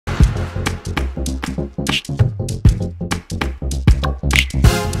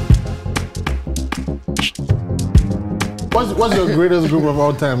What's your greatest group of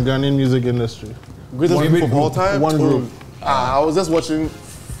all time, Ghanaian music industry? Greatest group of all time? One group. I was just watching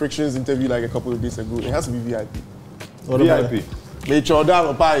Friction's interview like a couple of days ago. It has to be VIP. What VIP. Make sure that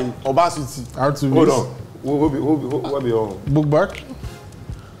Obasity. R2Bees. Hold on. What be on? Bukbak.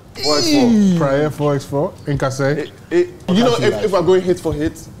 4x4. Praye 4x4. Nkase. You know, if we're going hit for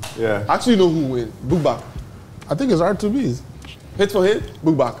hit, Yeah. I actually know who win. Bukbak. I think it's R2Bees. Hit for hit,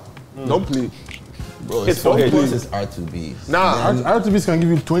 Bukbak. Don't play. Bro, It's for hit. This is R2Bees. Nah, R2Bees can give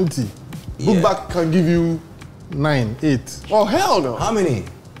you 20. Bukbak can give you 9, 8. oh hell no. How many?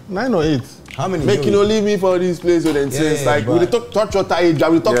 9 or 8. How many? Make you know leave me for this place with intense. Like we talk your age,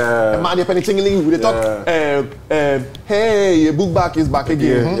 we talk man the penny tingling, we talk hey Bukbak is back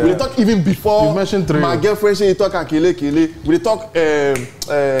again. We talk even before you mentioned 3. my girlfriend she talk Akele. We talk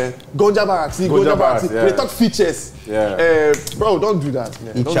Gonja Barati. We talk features. Bro, don't do that,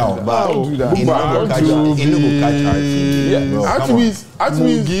 man. Don't do that.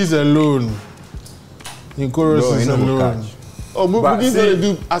 R2Bees alone. In choruses alone. Oh, Moogie's gonna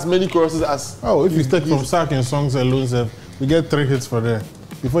do as many choruses as. Oh, if you take from Sark and songs alone, we get 3 hits for them.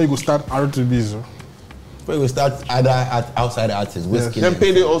 Before you go start R2Bees. Before you start other outside artists, Whiskey. Then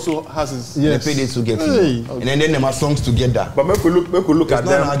Payday also has his. Yes. Payday to get you. And then them are songs together. But make we look at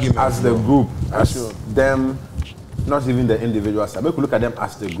them as the group, as them, not even the individuals. Make we look at them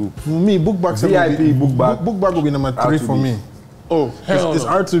as the group. For me, Bukbak Bukbak will be number 3 for me. Oh, hell it's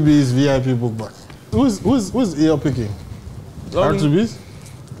R2Bees, VIP, Bukbak. Who's EL picking? R2Bees?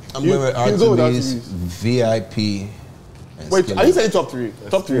 I'm going with R2Bees, VIP. Wait, are you saying top 3?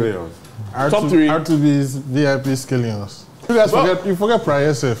 Top 3. Top 3. R2Bees, VIP, Skillions. You guys forget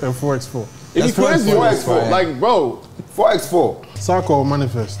Praye SF and 4x4. If you crazy 4x4, like bro, 4x4. Sarkodie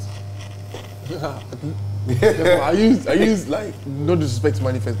Manifest. I use like no disrespect to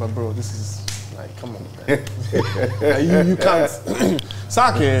Manifest, but bro, this is like come on, man. Like, you can't.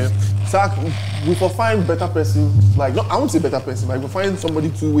 Sark, we will find better person. Like no, I won't say better person. Like we'll find somebody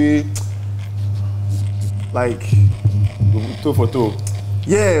two-way. Like 2 for 2.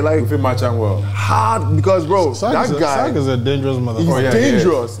 Yeah, like we match and well. Hard because bro, that guy. Sark is a dangerous motherfucker. He's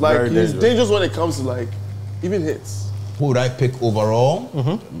dangerous. Like he's dangerous when it comes to like even hits. Who would I pick overall?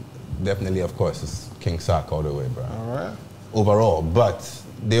 Definitely, of course, it's King Sark all the way, bro. All right. Overall, but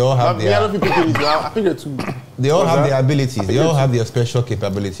they all have their. I think they're 2. They all have their abilities. They all have their special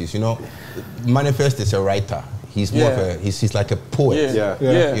capabilities. You know, Manifest is a writer. He's more of a. He's like a poet.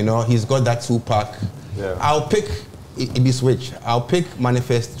 Yeah. You know, he's got that Tupac. Yeah. I'll pick. It be switch. I'll pick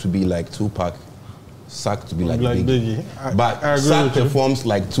Manifest to be like Tupac, Sark to be like Biggie. But Sark performs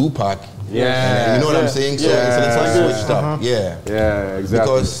like Tupac. Yeah. You know what I'm saying? So it's a little switched up. Yeah. Yeah,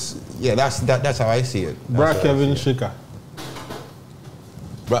 exactly. Because that's how I see it. Bra Kevin Shaker.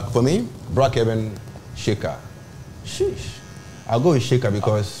 For me, Bra Kevin Shaker. Sheesh. I'll go with Shaker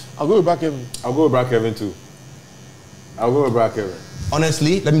because I'll go with Bra Kevin. I'll go with Bra Kevin too. I'll go with Bra Kevin.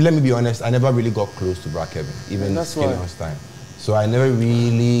 Honestly, let me be honest. I never really got close to Bra Kevin, even Skillion's time. So I never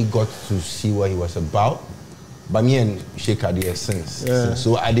really got to see what he was about. But me and Shaker are the essence. Yeah.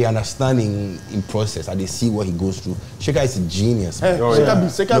 So I they understand in process. I they see what he goes through. Shaker is a genius.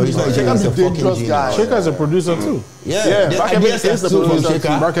 Shaker be dangerous guy. Shaker is a producer too. Yeah. Bra Kevin is the producer.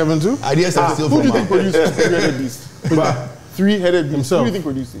 Bra Kevin too. Ideas are still who from do you think produces 3-headed beast? 3-headed beast. Himself. Who do you think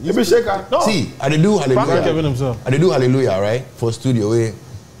produces? You be Shaker. No. See, I do Hallelujah. Bra Kevin himself. I do Hallelujah, right? For studio where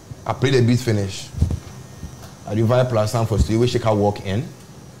I play the beat finish. I do vibe plus sound for studio where Shaker walk in.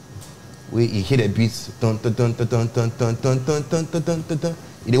 Where he hit the beats, dun dun dun dun dun dun dun dun dun dun dun dun dun dun.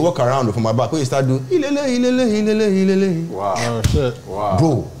 He walk around from my back. When he start doing, wow, oh shit, wow,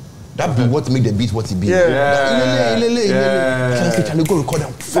 bro, that be what make the beat what it be. Yeah. Can go record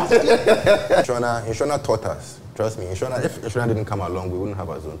them fast. Inshona taught us. Trust me, if Inshona didn't come along, we wouldn't have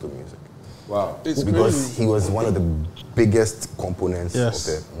our Zone 2 music. Wow, because he was one of the biggest components of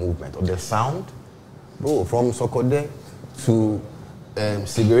the movement, of the sound, bro. From Sarkodie to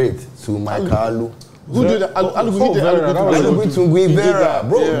Cigarette to Michael. Who did that?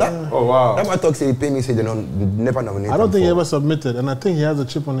 Bro. Oh wow. That man talk say he pay me say they never nominate. I don't think he ever submitted, and I think he has a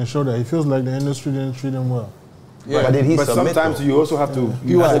chip on his shoulder. He feels like the industry didn't treat him well. Yeah, but did he submit? Sometimes you also have to.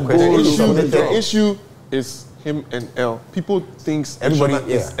 The issue is him and L. People think everybody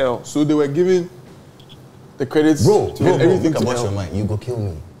is L, so they were giving the credits to everything to L. L. Your mind. You go kill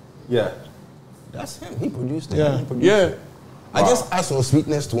me. Yeah. That's him. He produced it. Yeah. Yeah. I just asked for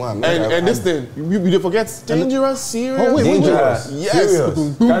sweetness to one. And this thing, we didn't forget dangerous, serious. Oh, wait. Yes.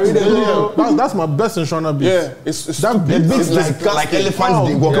 Serious. That's my best in Shona beat. Yeah, it's that beat It's like elephants,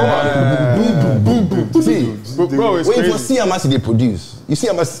 they walk around. Boom, boom, boom. See, bro, it's crazy. When you see how much they produce, you see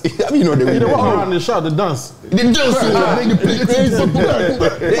how much, I mean, They walk around, they shout, they dance. They dance.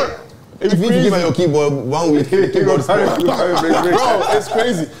 If you give me your keyboard 1 week, the keyboard bro, it's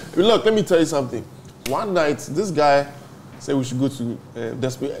crazy. Look, let me tell you something. One night, this guy said we should go to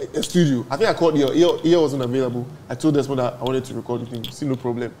a studio. I think I called ear wasn't available. I told Desmond that I wanted to record with him. See, no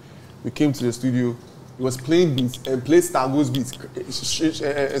problem. We came to the studio. He was playing beats and played Stargo's beats.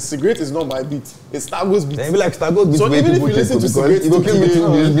 A cigarette is not my beat. It's Stargo's beats. They be like Stargo's beats. So even if you listen to cigarette, you go give me to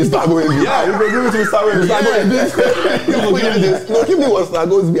Stargo's beats. Yeah, you go give me to Stargo's beats. No, give me what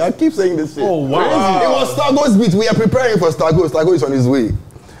Stargo's beats. I keep saying this shit. Oh, wow. It was Stargo's beats. We are preparing for Stargo. Stargo is on his way.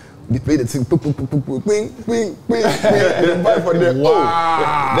 They play the thing, they buy for them.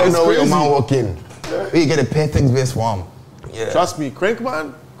 Wow. Then know where your man walk in. You get a perfect best form. Yeah. Trust me,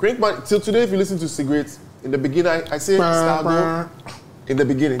 Crankman, till today, if you listen to cigarettes, in the beginning, I say Stargo. In the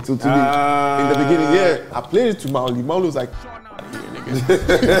beginning, till today. In the beginning, yeah. I played it to Mauli. Mauli was like,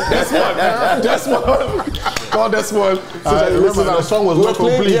 that's one. God, that's one. So I remember the song was not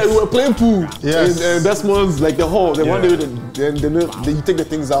complete. Yeah, we were playing pool. Yes. And that's one's like the hall. The one day, then you take the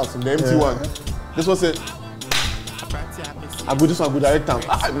things out from the empty one. This one said, I go this one, I go direct time.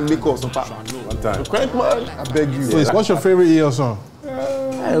 I make us some part. One time. Crankman, I beg you. Wait, what's your favorite EL song?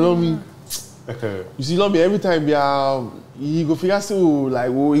 I love me. You see, love me every time. You go figure so like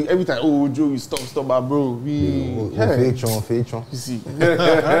every time. Oh, Joe, you stop, but bro, Feature. You see,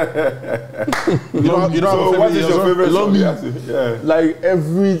 You don't have a What favorite is EL your song? favorite Love song? me. Yeah. like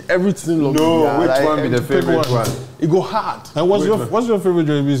everything love me. No, Yeah, which like, one be the favorite one? It go hard. And what's your favorite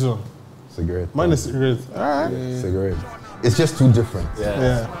R2Bees song? Cigarette. Mine is Cigarette. Alright. Cigarette. It's just too different.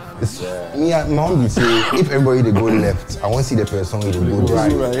 Yeah. It's, me and my mom would say, if everybody they go left, I want to see the person they go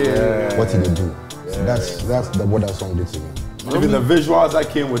right. Yeah. What did they do? That's what that song did to me. Even the visuals that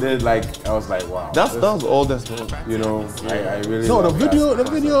came with it, like I was like, wow. That was all that's one. You know, I really. No, the love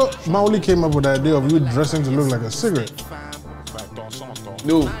video, Mauli came up with the idea of you dressing to look like a cigarette.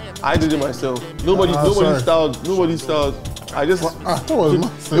 No, I did it myself. Nobody styled. I just.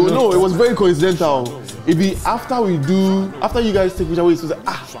 It was very coincidental. It be after you guys take picture away, it was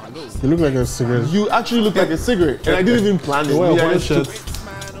like You look like a cigarette. you actually look like a cigarette, and I didn't even plan it. You wear a Me, I white just shirt took-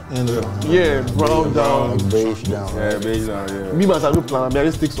 and brown down. Beige down. Yeah, beige down, yeah. Me myself, no plan. I mean, I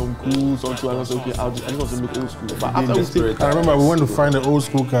just take some cool, something. I was okay. I just want to look old school. But after we take, I remember we went to find an old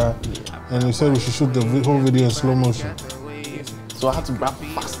school car and we said we should shoot the whole video in slow motion. so I had to rap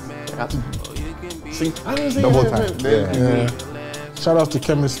fast. I had to sing. Double time. Then, Shout out to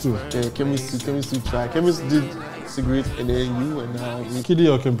Chemist too. yeah, chemist try. Chemist did cigarette, and then you and I. Kiddy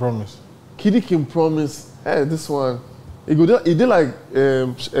or Kim Promise? Kiddy can promise. Hey, this one. He did like Machi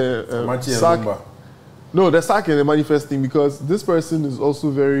and Sark. Lumba. No, the Sark and the manifest thing, because this person is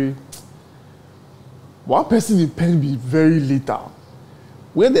also very. One person in pen be very lethal.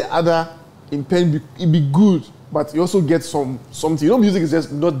 Where the other in pen it be good, but you also get something. You know, music is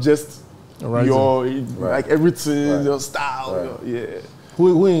just not just your like everything, your style. Yeah.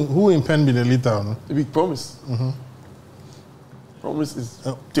 Who in pen be the lethal? No? The big Promise. Promise is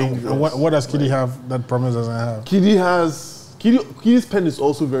dangerous. And what does Kiddy have that Promise doesn't have? Kiddy's pen is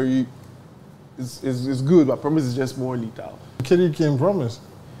also very is good, but Promise is just more lethal. Kiddy Kim Promise.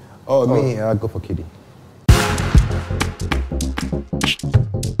 Oh, me, I'd go for Kiddy.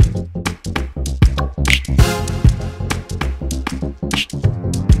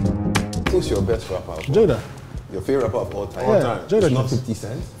 Who's your best rapper? Jada. Your favorite rapper of all time? Yeah, Jada. It's not 50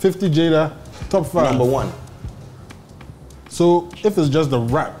 Cent? 50 Jada, top 5. Number 1. So if it's just the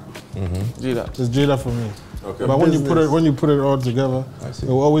rap, Jada. it's Jada for me. Okay. But when you put it all together, it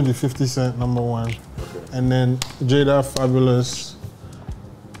will always be 50 Cent number 1. Okay. And then Jada, Fabulous,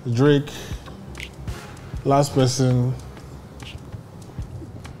 Drake, Last Person.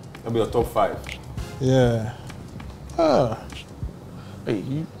 That'll be your top 5. Yeah. Hey,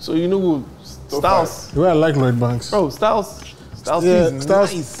 so you know who Styles? The way I like Lloyd Banks. Bro, Styles Yeah, is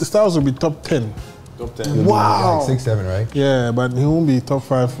Styles, nice. the Styles will be top 10. Top 10. Wow. Like 6, 7, right? Yeah, but he won't be top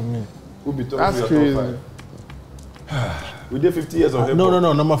 5 for me. Who'll be top, That's your crazy. top 5? We did 50 years of hip hop.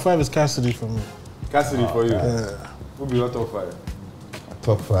 No. Number 5 is Cassidy for me. Cassidy for you. Yeah. Who'll be your top 5?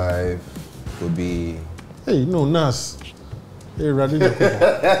 Top 5 would be... Hey, no, Nas. Hey,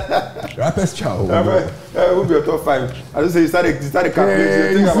 Radina. Rapper's Chow. Who'll be your top 5? I just say you started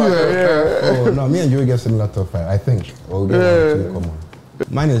calculating. Oh, no, me and Joey get similar top 5, I think. Or we get 1, 2, come on.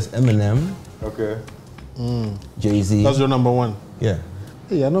 Mine is Eminem, Okay. Jay-Z. That's your number one. Yeah.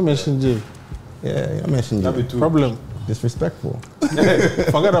 Hey, I don't mention Jay. Yeah, I mentioned Jay. Problem. Disrespectful.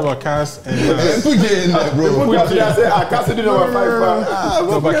 Forget about Cass and Put Jay in there, bro. Put Jay. I said, Cassidy number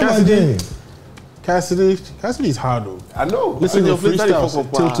 5. but Cassidy is hard though. I know. Listen to your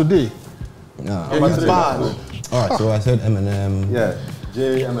freestyles till today. No. And he's bad. All right, so I said Eminem. Yeah.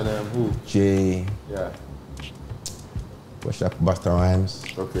 Jay, Eminem, who? Jay. Yeah. What's that? Busta Rhymes.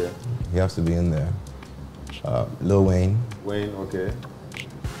 Okay. He has to be in there. Lil Wayne. Wayne, okay.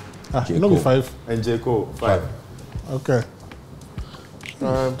 You know me 5. And J. Cole, 5. Okay.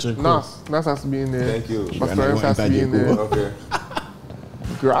 Nas has to be in there. Thank you. Busta Rhymes has to be in there. Okay.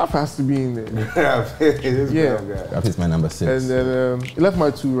 Graph has to be in there. Yeah. Graph is my number 6. And then you left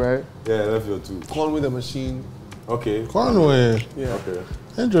my 2, right? Yeah, I left your 2. Conway the Machine. Okay. Conway. Yeah. Okay.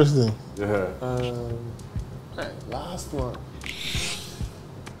 Interesting. Yeah. Alright, last one.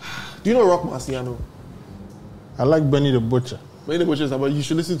 Do you know Rock Marciano? I like Benny the Butcher. Benny the Butcher is about you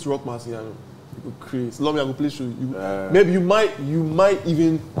should listen to Rock Marciano. You go crazy. Love me, I go play show. Maybe you might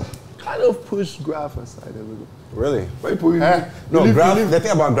even kind of push Graph aside. There we go. Really? No, Graph. The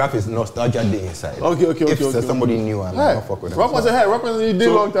thing about Graph is nostalgia day inside. Okay. If somebody new, I'm not fuck with them. Rock Marciano, Rock Marciano, you did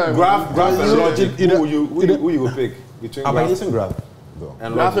a long time. Graph and Logic, who you go pick? Between I'm Graph using Graph.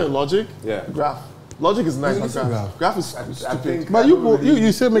 and Graph Logic? and Logic? Yeah. Graph. Logic is nice. listen Graph. Graph is stupid. I think. But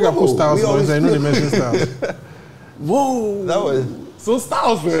you say make a post styles, so I know they mention styles. Whoa. That was So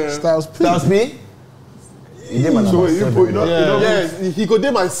Styles, man. Styles P. That was me. You did my number 7. Yes, he could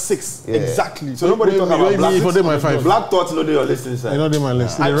do my 6. Yeah. Exactly. So nobody talk about Black. He did my 5. Black Thought, no, they your list inside. I know they my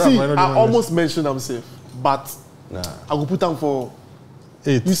list. I almost mentioned I'm safe, but Nah. I will put them for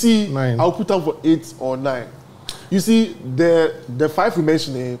 8. You see, 9. I'll put them for 8 or 9. You see, the 5 we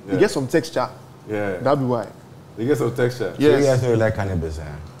mentioned here, you get some texture. Yeah. That'll be why. They get some texture. So you Yes. guys really like cannabis, huh?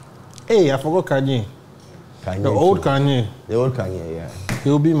 Hey, I forgot Kanye. Kanye The old too. Kanye. The old Kanye, yeah.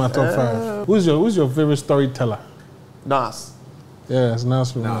 He'll be my top 5. Who's your favorite storyteller? Nas. Yeah, it's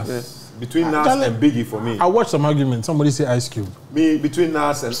Nas for me. Yes. Between Nas and Biggie for me. I watched some arguments. Somebody say Ice Cube. Me between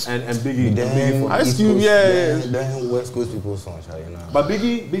Nas and Biggie. Biggie for me. Ice Cube, yeah. Then West Coast people songs, you know. But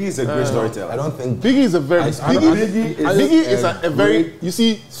Biggie is a great storyteller. I don't think Biggie is a very Biggie is a very you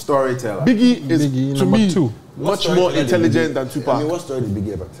see storyteller. Biggie is Biggie, to number me 2. much more intelligent than I Tupac. mean, what story did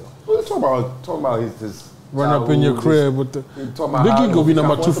Biggie ever tell? Well, talk about his Run up in your crib with the talk about Biggie how go be he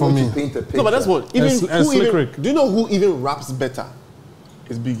number can 2 for me. Paint a picture. No, but that's what And Slick Rick. do you know who even raps better?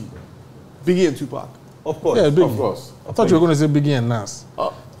 Is Biggie. Biggie and Tupac. Of course. Yeah, Biggie. Of course. I thought you were going to say Biggie and Nas.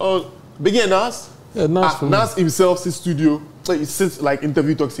 Biggie and Nas? Yeah, Nas for me. Nas himself sits studio, so he sits like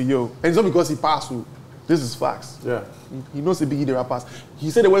interview talks to yo. And it's not because he passed through. This is facts. Yeah. He knows the Biggie the rappers. He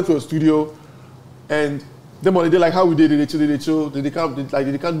said they went to a studio and them on the day like how we did they chill, they can't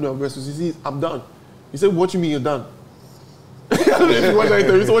do no verses. He said, I'm done. He said, what you mean you're done? I don't know if you watch that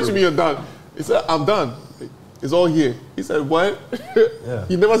interview. He said, what you mean you're done? He said, I'm done. It's all here. He said, what? Yeah.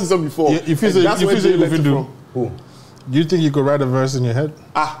 He never seen something before. Yeah, if you say you can do, Who? do you think you could write a verse in your head?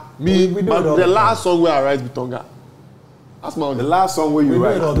 Me, We do it all the the last song where I write with Tonga. That's my The last song where you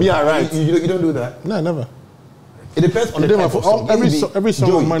write. Me, I write. You don't do that. No, never. It depends on the Today type my of phone- song. every If it so- every song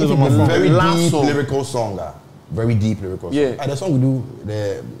Joey, of mine if is it on my be phone. Very Last deep song. lyrical song. Very deep lyrical song. Yeah. The song we do,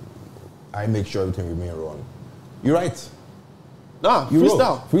 I make sure everything remain wrong. You right. Nah, You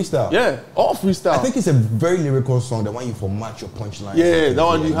freestyle. wrote. Freestyle. Yeah, all freestyle. I think it's a very lyrical song, the one you format your punchline. Yeah, that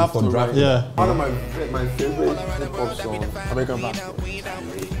one you have to write. Yeah. One of my favorite hip hop songs. American Basket.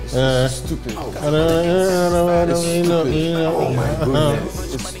 Stupid. Oh my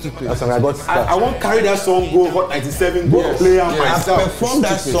goodness. It's stupid. That's when I got stuck. I won't carry that song, go Hot 97, go Yes. play am Yes. I myself. performed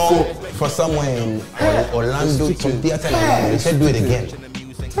that song for someone in Orlando, some theater in Orlando. They said do it again.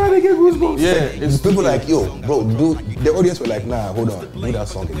 How they get goosebumps? Yeah, It's people like, yo, bro, do the audience were like, nah, hold on, do that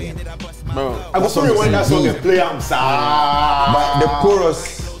song again. bro. I was sorry when that song and play am But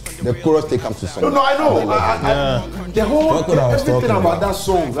the chorus they come to song. No, I know. The whole Look what I was everything talking about about. that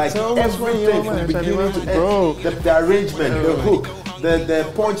song, like everything from beginning to Bro. end, the arrangement, the hook, the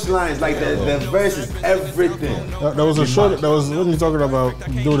punchlines, like the verses, everything. There was a show that was when you talking about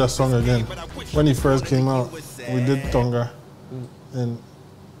do that song again. When he first came out, we did Tonga, and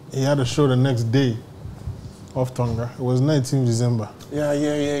he had a show the next day of Tonga. It was 19th December, Yeah.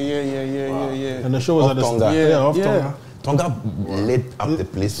 and the show was Off at the Tonga. off Yeah. Tonga. Tonga lit up the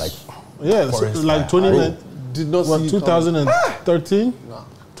place like Yeah, so Forest like fire. 20, Did not what, see 2013,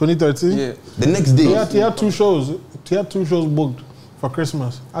 2013. Yeah. the next day. He had 2 shows. He had 2 shows booked for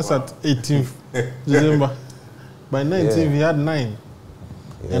Christmas. That's at 18th December. By 19th, he had 9.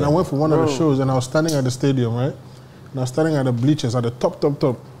 And I went for one of the shows, and I was standing at the stadium, right? And I was standing at the bleachers at the top.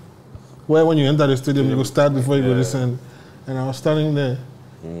 where when you enter the stadium, you go start before you go listen. And I was standing there,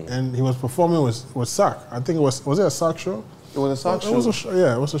 and he was performing with Sark. I think it was it a Sark show? It was a Sark show? It was a show,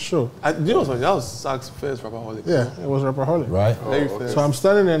 yeah, it was a show. Do you know something? That was Sark's first Rapperholic. Yeah, it was Rapperholic. Right. So I'm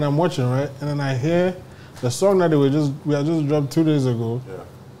standing there and I'm watching, right? And then I hear the song that we had just dropped 2 days ago. Yeah.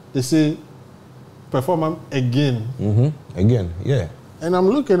 They say, perform again. Again, yeah. And I'm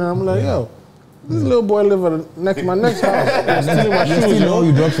looking and I'm like, yo, this little boy live at my next house. He's stealing my shoes.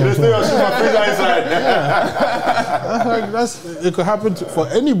 You dropped some. Still my finger inside. It could happen for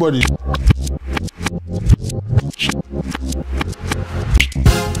anybody.